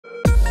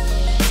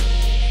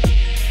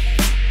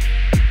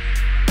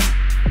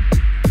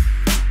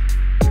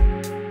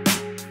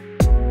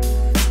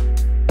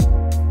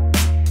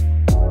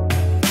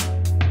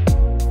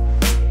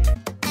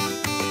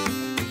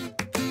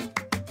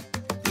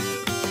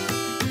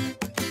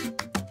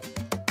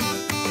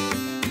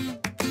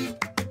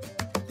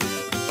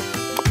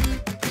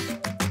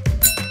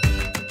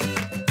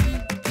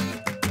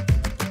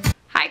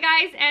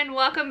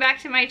welcome back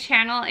to my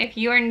channel. If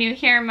you are new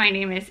here, my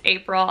name is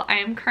April. I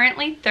am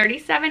currently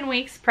 37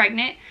 weeks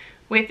pregnant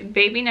with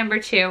baby number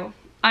 2.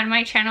 On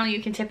my channel,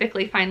 you can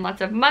typically find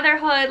lots of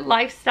motherhood,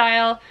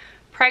 lifestyle,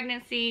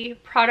 pregnancy,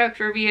 product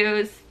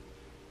reviews,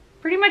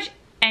 pretty much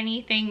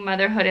anything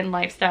motherhood and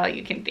lifestyle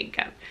you can think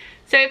of.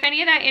 So if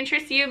any of that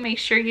interests you, make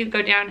sure you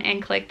go down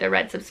and click the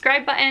red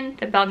subscribe button,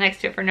 the bell next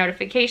to it for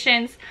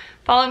notifications.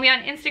 Follow me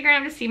on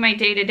Instagram to see my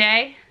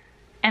day-to-day,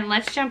 and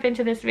let's jump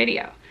into this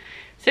video.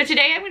 So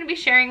today I'm going to be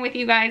sharing with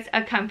you guys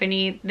a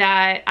company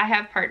that I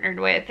have partnered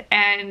with,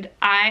 and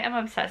I am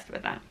obsessed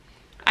with them.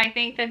 I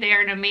think that they are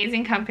an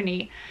amazing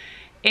company.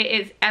 It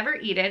is Ever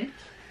Eden.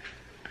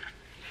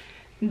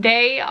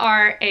 They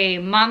are a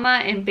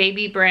mama and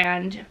baby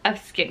brand of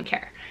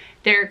skincare.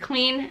 They're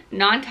clean,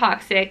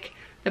 non-toxic.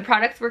 The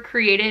products were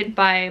created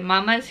by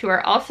mamas who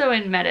are also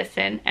in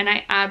medicine, and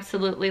I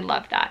absolutely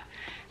love that.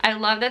 I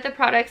love that the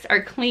products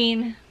are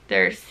clean,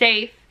 they're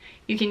safe.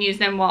 You can use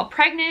them while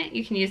pregnant,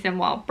 you can use them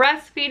while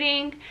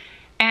breastfeeding,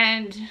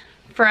 and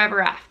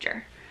forever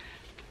after.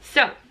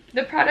 So,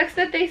 the products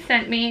that they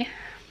sent me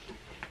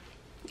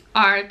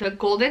are the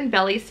Golden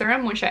Belly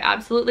Serum, which I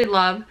absolutely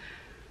love,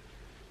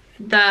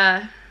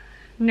 the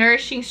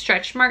Nourishing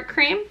Stretch Mark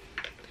Cream,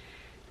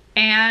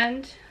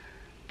 and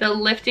the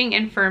Lifting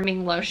and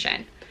Firming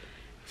Lotion.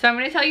 So I'm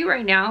going to tell you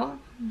right now,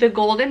 the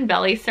Golden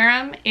Belly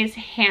Serum is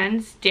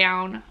hands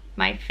down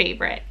my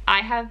favorite.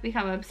 I have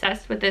become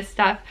obsessed with this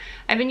stuff.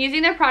 I've been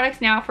using their products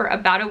now for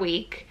about a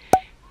week,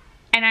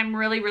 and I'm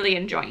really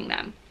enjoying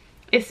them,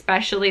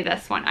 especially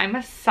this one. I'm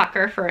a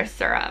sucker for a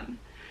serum.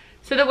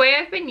 So the way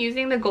I've been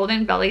using the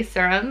Golden Belly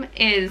Serum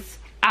is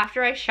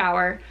after I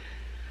shower,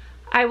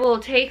 I will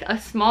take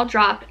a small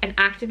drop and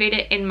activate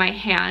it in my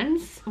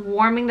hands,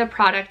 warming the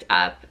product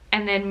up,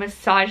 and then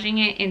massaging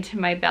it into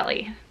my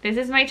belly. This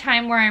is my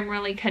time where I'm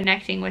really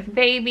connecting with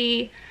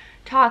baby,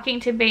 talking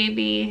to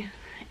baby.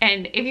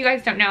 And if you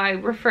guys don't know, I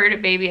refer to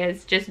baby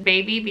as just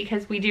baby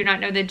because we do not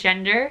know the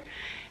gender,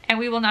 and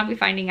we will not be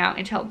finding out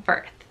until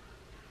birth,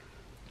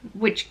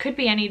 which could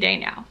be any day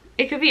now.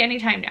 It could be any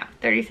time now,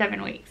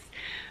 37 weeks.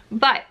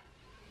 But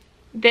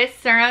this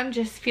serum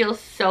just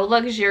feels so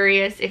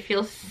luxurious. It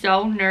feels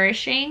so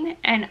nourishing,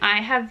 and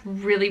I have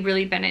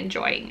really been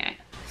enjoying it.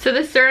 So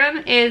the serum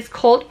is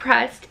cold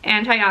pressed,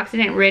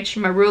 antioxidant rich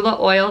marula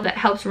oil that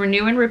helps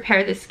renew and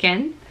repair the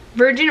skin.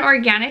 Virgin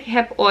organic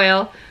hemp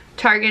oil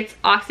targets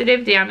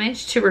oxidative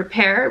damage to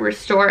repair,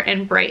 restore,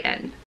 and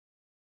brighten.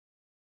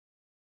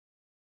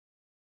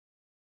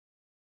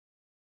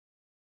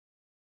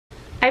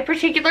 I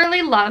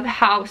particularly love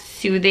how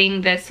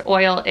soothing this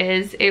oil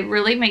is. It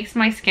really makes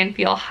my skin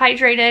feel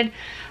hydrated.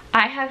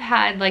 I have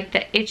had like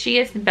the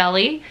itchiest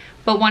belly,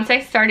 but once I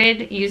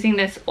started using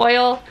this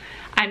oil,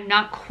 I'm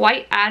not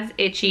quite as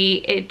itchy.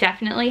 It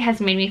definitely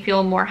has made me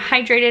feel more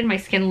hydrated. My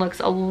skin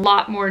looks a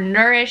lot more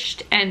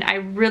nourished, and I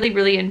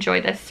really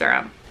enjoy this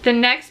serum. The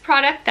next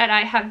product that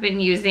I have been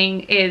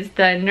using is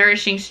the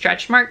Nourishing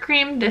Stretch Mark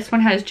Cream. This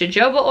one has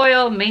jojoba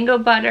oil, mango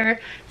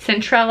butter,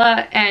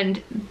 centella,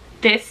 and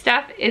this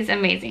stuff is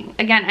amazing.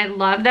 Again, I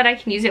love that I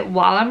can use it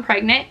while I'm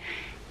pregnant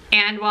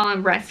and while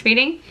I'm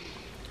breastfeeding.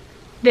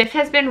 This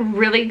has been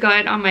really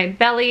good on my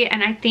belly,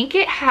 and I think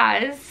it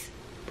has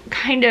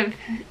kind of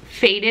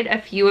faded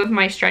a few of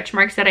my stretch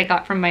marks that I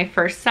got from my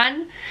first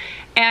son,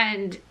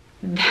 and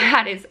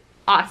that is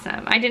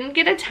awesome. I didn't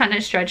get a ton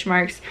of stretch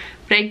marks,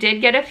 but I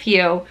did get a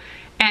few,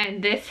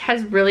 and this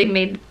has really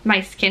made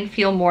my skin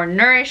feel more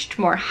nourished,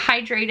 more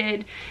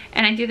hydrated.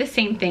 And I do the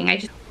same thing. I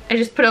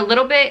just put a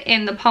little bit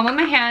in the palm of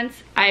my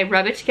hands, I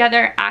rub it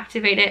together,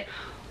 activate it,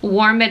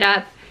 warm it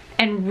up,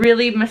 and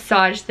really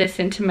massage this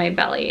into my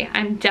belly.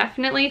 I'm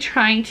definitely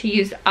trying to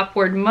use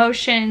upward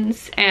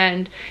motions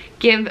and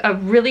give a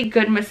really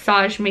good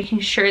massage, making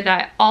sure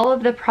that all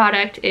of the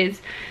product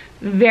is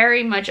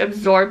very much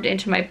absorbed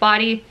into my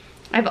body.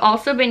 I've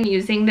also been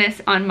using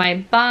this on my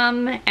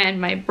bum and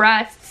my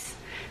breasts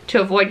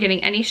to avoid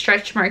getting any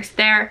stretch marks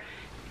there,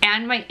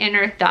 and my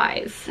inner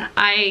thighs.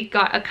 I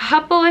got a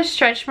couple of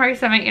stretch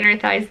marks on my inner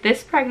thighs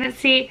this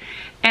pregnancy,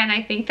 and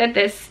I think that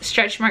this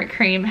stretch mark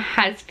cream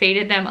has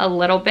faded them a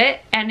little bit,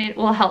 and it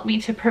will help me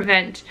to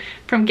prevent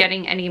from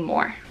getting any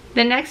more.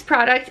 The next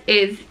product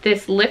is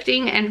this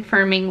Lifting and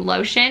Firming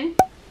Lotion.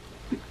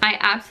 I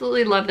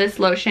absolutely love this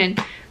lotion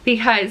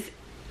because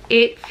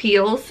it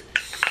feels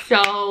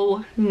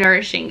so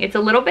nourishing. It's a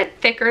little bit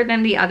thicker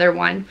than the other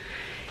one.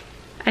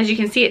 As you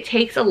can see, it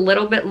takes a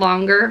little bit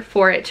longer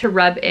for it to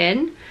rub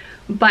in,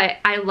 but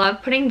I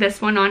love putting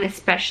this one on,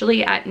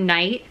 especially at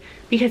night,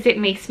 because it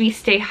makes me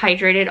stay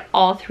hydrated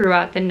all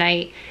throughout the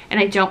night, and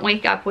I don't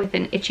wake up with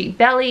an itchy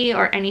belly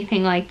or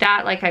anything like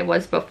that like I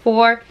was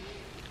before.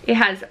 It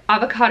has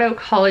avocado,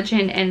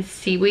 collagen, and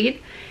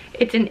seaweed.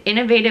 It's an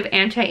innovative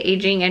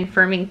anti-aging and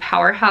firming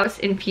powerhouse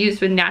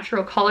infused with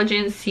natural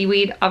collagen,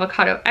 seaweed,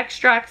 avocado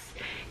extracts.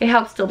 It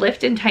helps to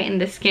lift and tighten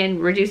the skin,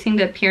 reducing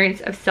the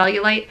appearance of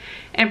cellulite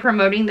and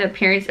promoting the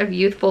appearance of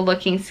youthful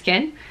looking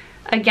skin.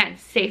 Again,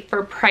 safe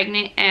for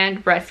pregnant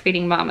and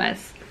breastfeeding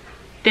mamas.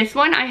 This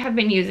one I have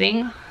been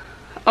using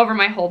over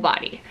my whole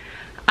body.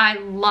 I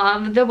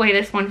love the way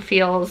this one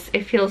feels.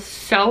 It feels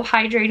so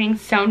hydrating,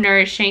 so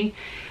nourishing.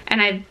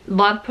 And I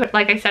love,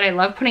 like I said, I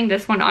love putting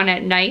this one on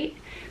at night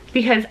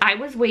because I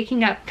was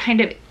waking up kind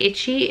of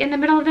itchy in the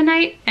middle of the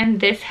night, and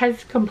this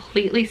has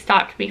completely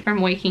stopped me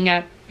from waking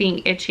up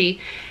being itchy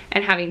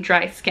and having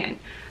dry skin.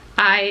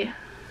 I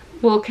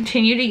will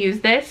continue to use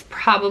this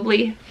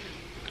probably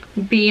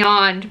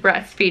beyond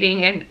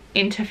breastfeeding and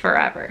into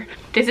forever.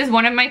 This is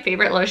one of my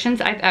favorite lotions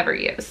I've ever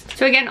used.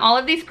 So again, all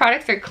of these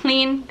products are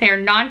clean, they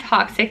are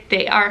non-toxic,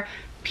 they are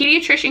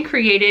pediatrician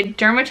created,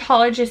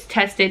 dermatologist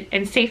tested,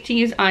 and safe to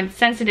use on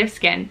sensitive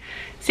skin,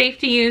 safe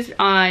to use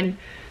on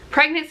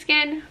pregnant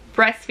skin,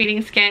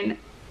 breastfeeding skin,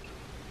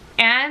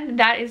 and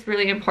that is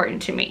really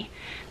important to me.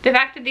 The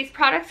fact that these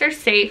products are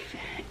safe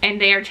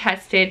and they are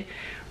tested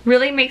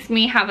really makes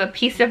me have a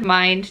peace of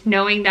mind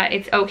knowing that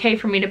it's okay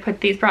for me to put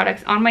these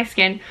products on my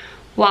skin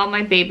while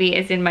my baby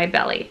is in my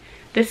belly.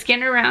 The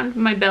skin around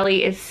my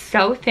belly is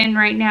so thin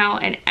right now,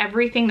 and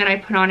everything that I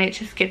put on it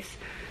just gets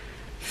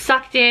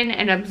sucked in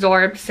and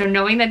absorbed, so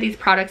knowing that these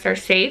products are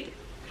safe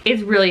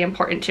is really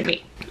important to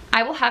me.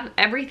 I will have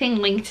everything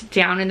linked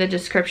down in the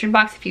description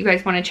box if you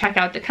guys want to check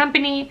out the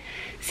company,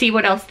 see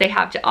what else they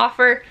have to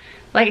offer.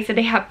 Like I said,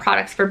 they have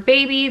products for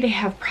baby, they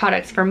have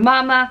products for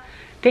mama,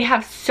 they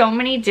have so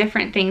many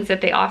different things that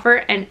they offer,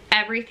 and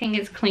everything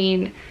is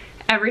clean,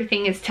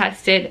 everything is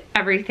tested,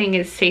 everything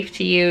is safe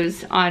to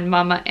use on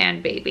mama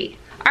and baby.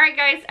 Alright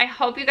guys, I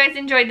hope you guys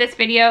enjoyed this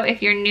video.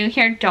 If you're new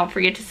here, don't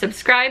forget to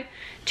subscribe.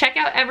 Check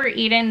out Ever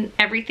Eden.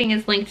 Everything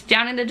is linked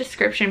down in the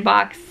description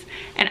box.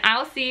 And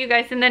I'll see you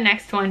guys in the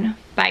next one.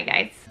 Bye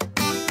guys.